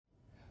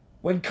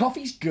When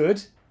coffee's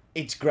good,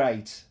 it's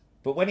great.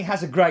 But when it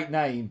has a great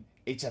name,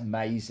 it's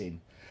amazing.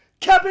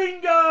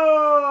 Kabingo!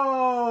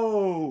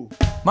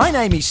 My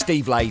name is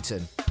Steve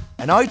Layton,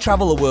 and I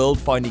travel the world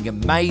finding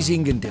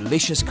amazing and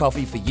delicious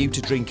coffee for you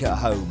to drink at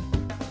home.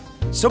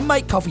 Some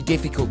make coffee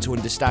difficult to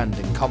understand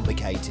and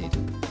complicated,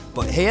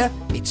 but here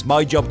it's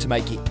my job to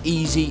make it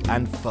easy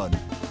and fun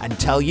and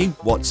tell you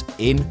what's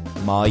in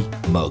my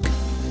mug.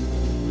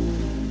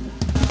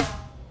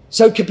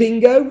 So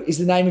Kabingo is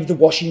the name of the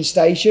washing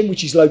station,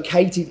 which is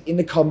located in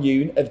the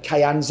commune of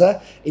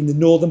Kayanza in the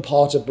northern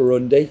part of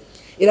Burundi.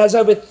 It has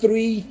over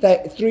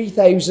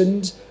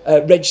 3,000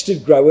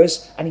 registered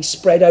growers and is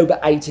spread over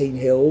 18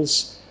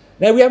 hills.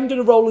 Now, we haven't done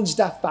a Roland's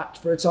Daft Fact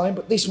for a time,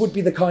 but this would be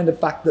the kind of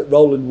fact that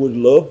Roland would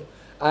love.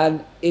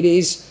 And it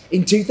is,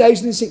 in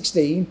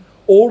 2016,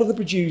 all of the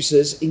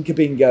producers in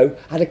Kabingo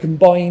had a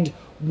combined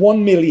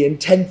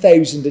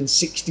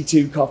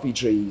 1,010,062 coffee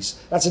trees.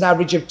 That's an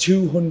average of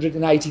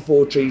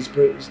 284 trees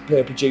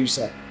per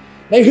producer.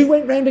 Now, who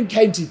went round and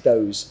counted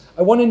those?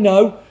 I want to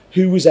know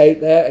who was out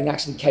there and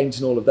actually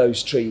counting all of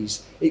those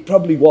trees. It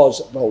probably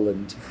was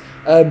Roland.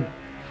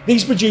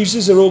 These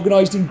producers are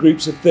organised in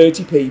groups of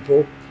 30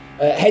 people,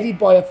 headed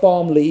by a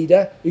farm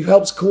leader who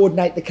helps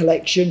coordinate the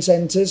collection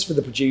centres for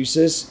the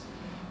producers.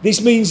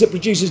 This means that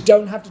producers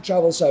don't have to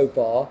travel so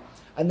far,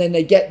 and then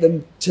they get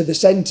them to the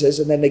centres,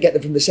 and then they get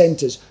them from the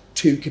centres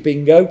to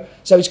Kabingo.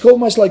 So it's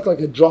almost like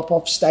a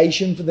drop-off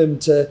station for them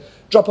to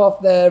drop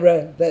off their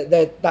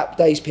that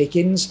day's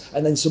pickings,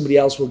 and then somebody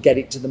else will get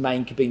it to the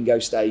main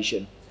Kabingo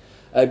station.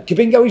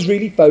 Kabingo is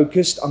really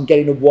focused on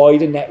getting a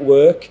wider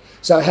network,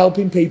 so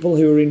helping people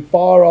who are in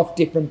far off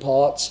different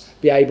parts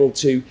be able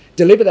to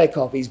deliver their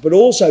coffees, but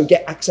also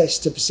get access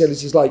to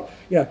facilities like,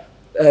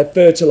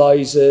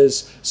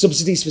 fertilisers,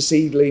 subsidies for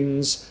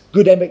seedlings,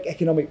 good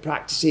economic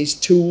practices,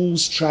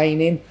 tools,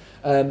 training,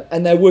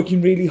 and they're working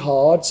really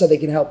hard so they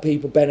can help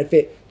people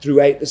benefit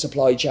throughout the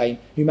supply chain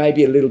who may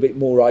be a little bit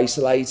more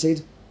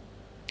isolated.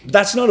 But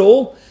that's not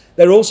all.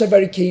 They're also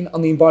very keen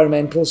on the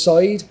environmental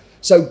side.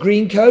 So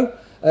Greenco,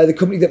 the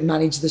company that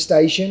managed the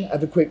station,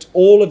 have equipped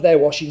all of their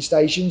washing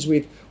stations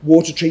with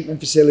water treatment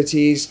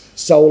facilities,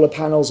 solar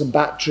panels and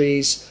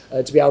batteries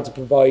to be able to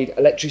provide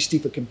electricity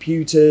for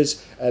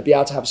computers, be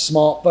able to have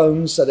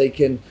smartphones so they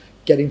can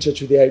get in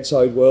touch with the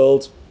outside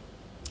world.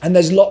 And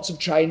there's lots of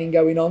training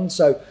going on.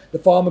 So the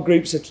farmer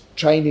groups are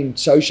trained in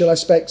social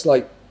aspects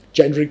like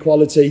gender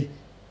equality,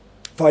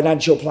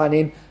 financial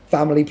planning,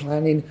 family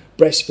planning,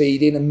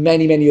 breastfeeding, and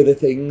many, many other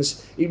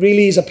things. It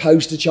really is a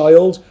poster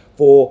child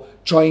for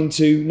trying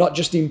to not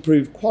just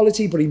improve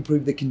quality, but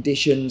improve the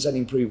conditions and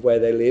improve where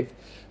they live.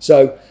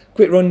 So,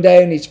 quick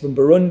rundown, it's from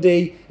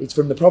Burundi, it's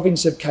from the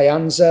province of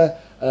Kayanza,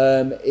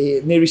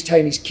 nearest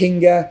town is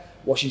Kinga,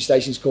 washing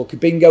station is called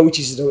Kabingo, which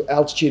is at an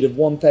altitude of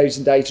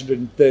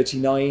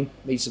 1,839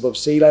 metres above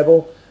sea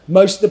level.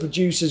 Most of the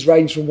producers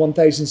range from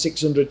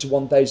 1,600 to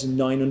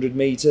 1,900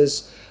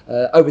 metres.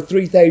 Over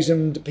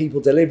 3,000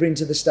 people delivering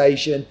to the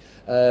station,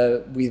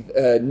 with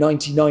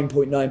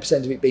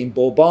 99.9% of it being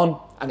Bourbon,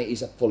 and it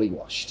is a fully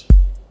washed.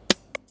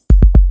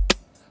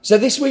 So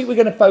this week we're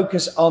going to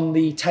focus on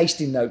the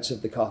tasting notes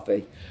of the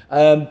coffee.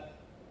 And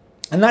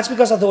that's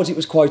because I thought it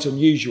was quite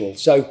unusual.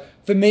 So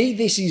for me,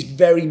 this is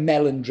very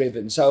melon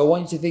driven. So I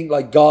want you to think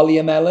like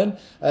Galia melon,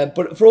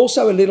 but for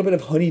also a little bit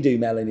of honeydew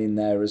melon in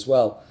there as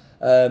well.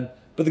 But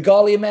the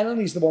Galia melon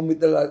is the one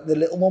with the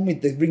little one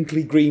with the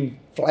wrinkly green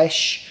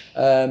flesh.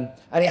 And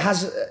it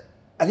has,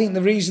 I think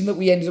the reason that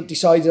we ended up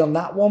deciding on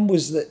that one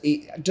was that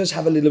it does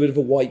have a little bit of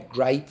a white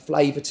grape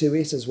flavour to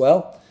it as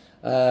well.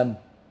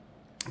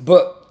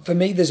 But for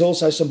me, there's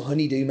also some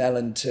honeydew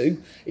melon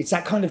too. It's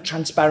that kind of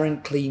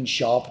transparent, clean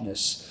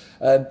sharpness.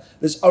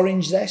 There's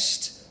orange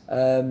zest.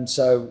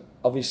 So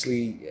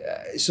obviously,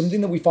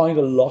 something that we find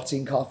a lot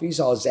in coffees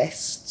are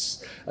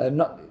zests.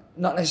 Not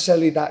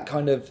necessarily that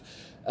kind of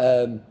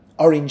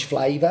orange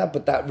flavour,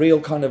 but that real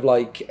kind of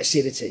like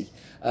acidity.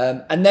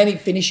 And then it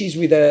finishes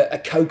with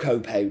a cocoa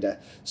powder.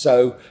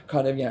 So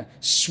kind of,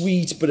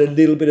 sweet, but a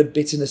little bit of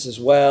bitterness as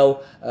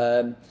well.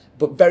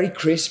 But very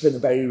crisp and a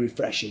very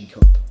refreshing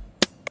cup.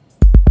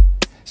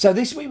 So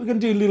this week we're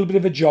going to do a little bit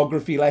of a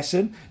geography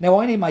lesson.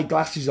 Now I need my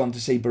glasses on to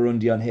see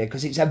Burundi on here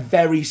because it's a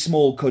very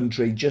small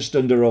country just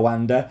under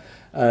Rwanda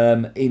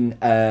in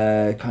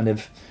kind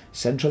of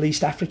Central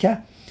East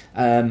Africa.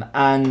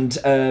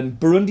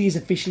 Burundi is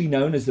officially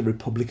known as the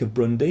Republic of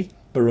Burundi.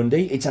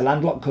 It's a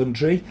landlocked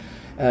country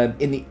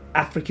in the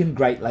African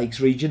Great Lakes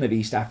region of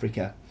East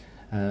Africa.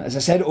 As I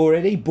said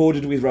already,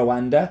 bordered with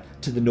Rwanda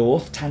to the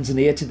north,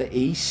 Tanzania to the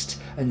east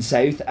and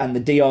south, and the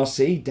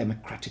DRC,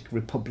 Democratic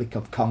Republic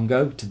of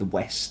Congo, to the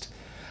west.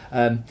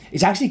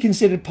 It's actually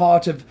considered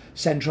part of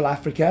Central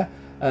Africa,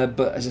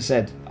 but as I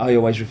said, I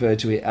always refer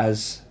to it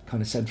as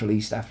kind of Central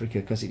East Africa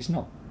because it's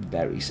not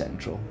very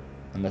central,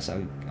 unless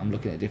I'm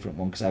looking at a different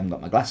one because I haven't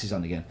got my glasses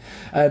on again.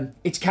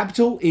 Its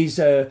capital is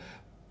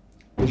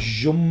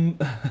Bujumbura,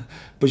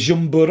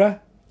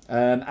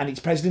 and its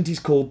president is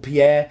called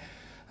Pierre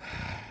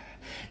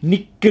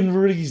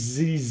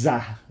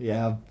Nkurunziza,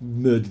 yeah, I've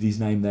murdered his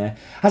name there,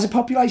 has a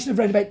population of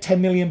around about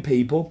 10 million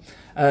people,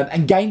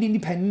 and gained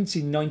independence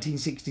in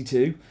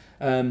 1962,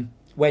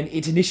 when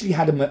it initially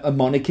had a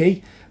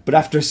monarchy, but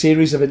after a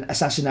series of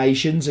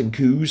assassinations and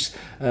coups,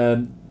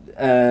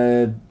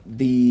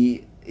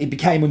 it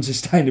became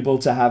unsustainable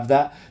to have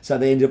that, so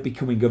they ended up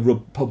becoming a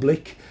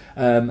republic,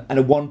 and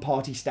a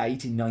one-party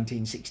state in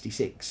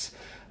 1966.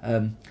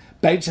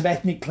 Bouts of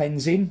ethnic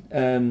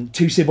cleansing,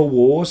 2 civil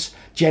wars,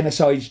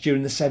 genocides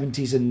during the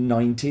 70s and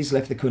 90s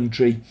left the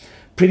country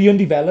pretty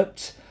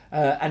undeveloped,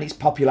 and its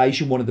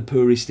population one of the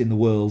poorest in the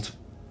world.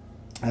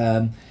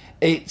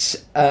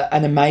 It's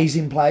an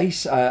amazing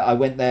place. I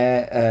went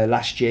there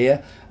last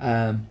year.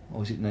 Or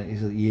was it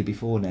the year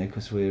before now,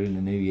 because we're in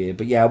the new year.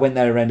 But yeah, I went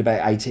there around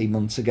about 18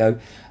 months ago.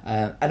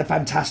 And a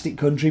fantastic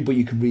country, but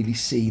you can really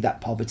see that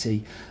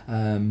poverty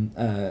in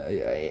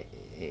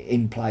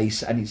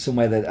place. And it's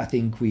somewhere that I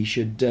think we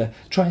should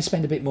try and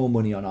spend a bit more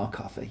money on our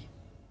coffee.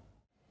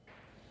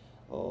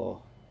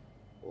 Oh,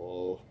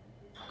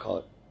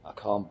 I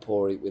can't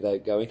pour it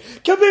without going,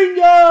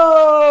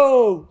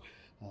 Kabingo!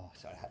 Oh,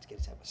 sorry, I had to get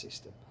it out of my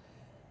system.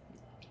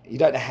 You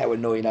don't know how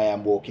annoying I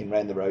am walking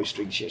around the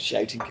roastery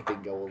shouting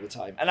Kabingo all the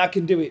time. And I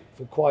can do it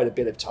for quite a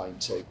bit of time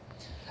too.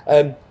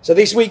 So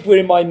this week we're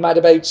in my Mad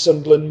About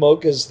Sunderland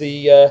mug as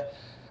the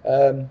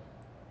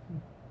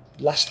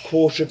last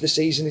quarter of the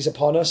season is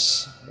upon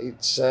us.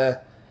 It's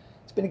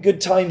been a good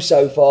time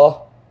so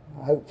far.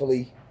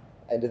 Hopefully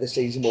end of the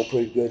season will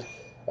prove good.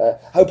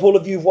 Hope all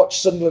of you have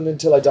watched Sunderland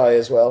Until I Die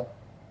as well.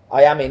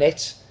 I am in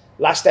it.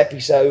 Last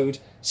episode,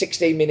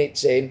 16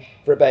 minutes in,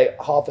 for about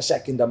half a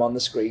second I'm on the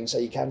screen, so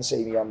you can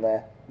see me on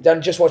there. You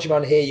don't just watch me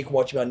on here, you can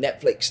watch me on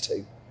Netflix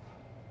too.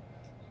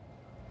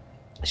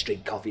 I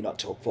drink coffee, not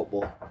talk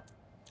football.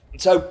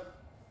 So,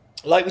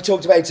 like we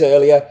talked about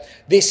earlier,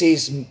 this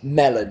is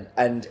melon,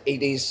 and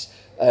it is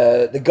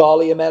the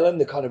Galia melon,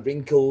 the kind of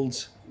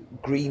wrinkled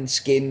green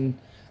skin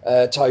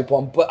type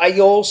one. But I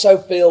also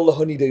feel the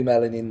honeydew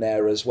melon in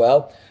there as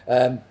well,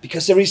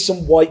 because there is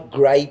some white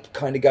grape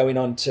kind of going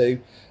on too.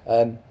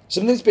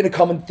 Something that's been a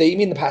common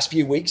theme in the past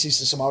few weeks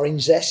is some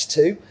orange zest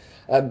too.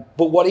 But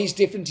what is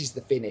different is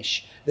the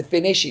finish. The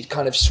finish, it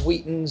kind of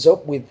sweetens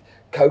up with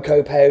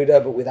cocoa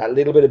powder, but with that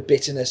little bit of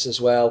bitterness as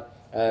well.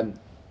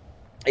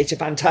 It's a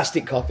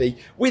fantastic coffee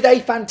with a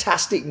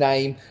fantastic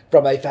name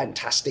from a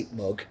fantastic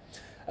mug.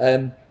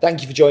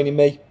 Thank you for joining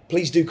me.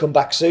 Please do come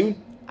back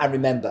soon. And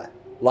remember,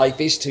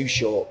 life is too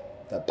short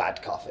for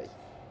bad coffee.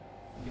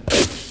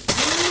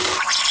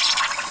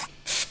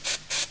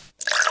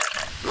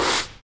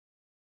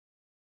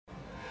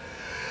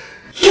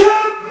 Yeah!